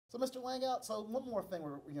So, Mr. Langhout, so one more thing,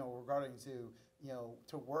 regarding to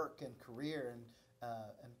to work and career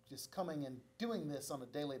and just coming and doing this on a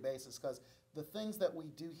daily basis, because the things that we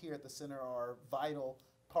do here at the center are vital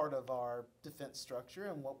part of our defense structure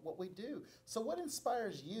and what we do. So, what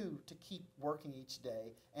inspires you to keep working each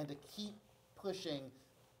day and to keep pushing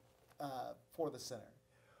for the center?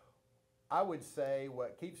 I would say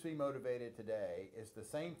what keeps me motivated today is the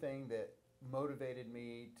same thing that motivated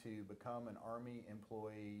me to become an Army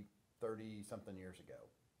employee 30 something years ago.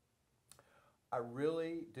 I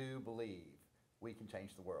really do believe we can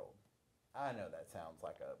change the world. I know that sounds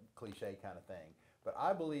like a cliche kind of thing, but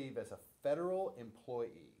I believe as a federal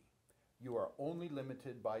employee, you are only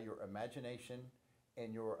limited by your imagination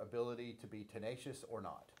and your ability to be tenacious or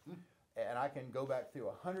not. And I can go back through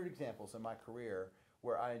 100 examples in my career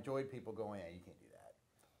where I enjoyed people going, "Yeah, you can't do that,"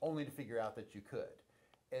 only to figure out that you could.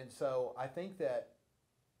 And so I think that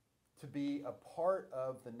to be a part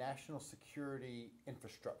of the national security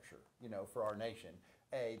infrastructure, for our nation,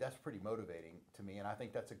 that's pretty motivating to me. And I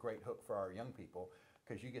think that's a great hook for our young people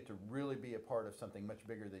because you get to really be a part of something much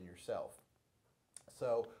bigger than yourself.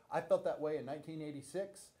 So I felt that way in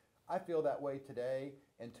 1986. I feel that way today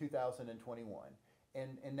in 2021.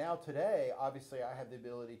 And now today, obviously, I have the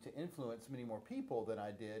ability to influence many more people than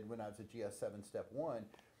I did when I was a GS7 Step 1.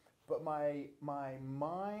 But my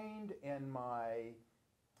mind and my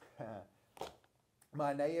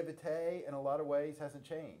my naivete in a lot of ways hasn't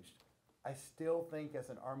changed. I still think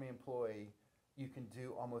as an Army employee, you can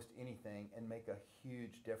do almost anything and make a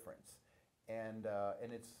huge difference. And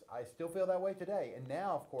I still feel that way today. And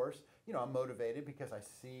now, of course, I'm motivated because I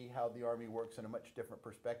see how the Army works in a much different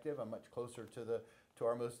perspective. I'm much closer to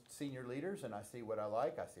our most senior leaders, and I see what I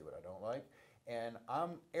like, I see what I don't like, and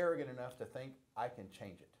I'm arrogant enough to think I can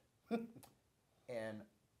change it,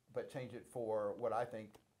 but change it for what I think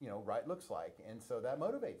right looks like, and so that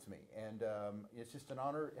motivates me. And it's just an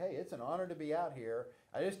honor. Hey, it's an honor to be out here.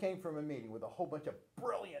 I just came from a meeting with a whole bunch of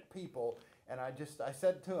brilliant people, and I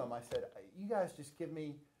said to them, I said, you guys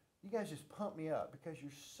just pump me up because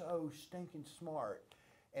you're so stinking smart,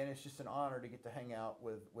 and it's just an honor to get to hang out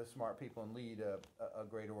with smart people and lead a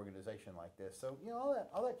great organization like this. So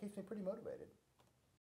all that keeps me pretty motivated.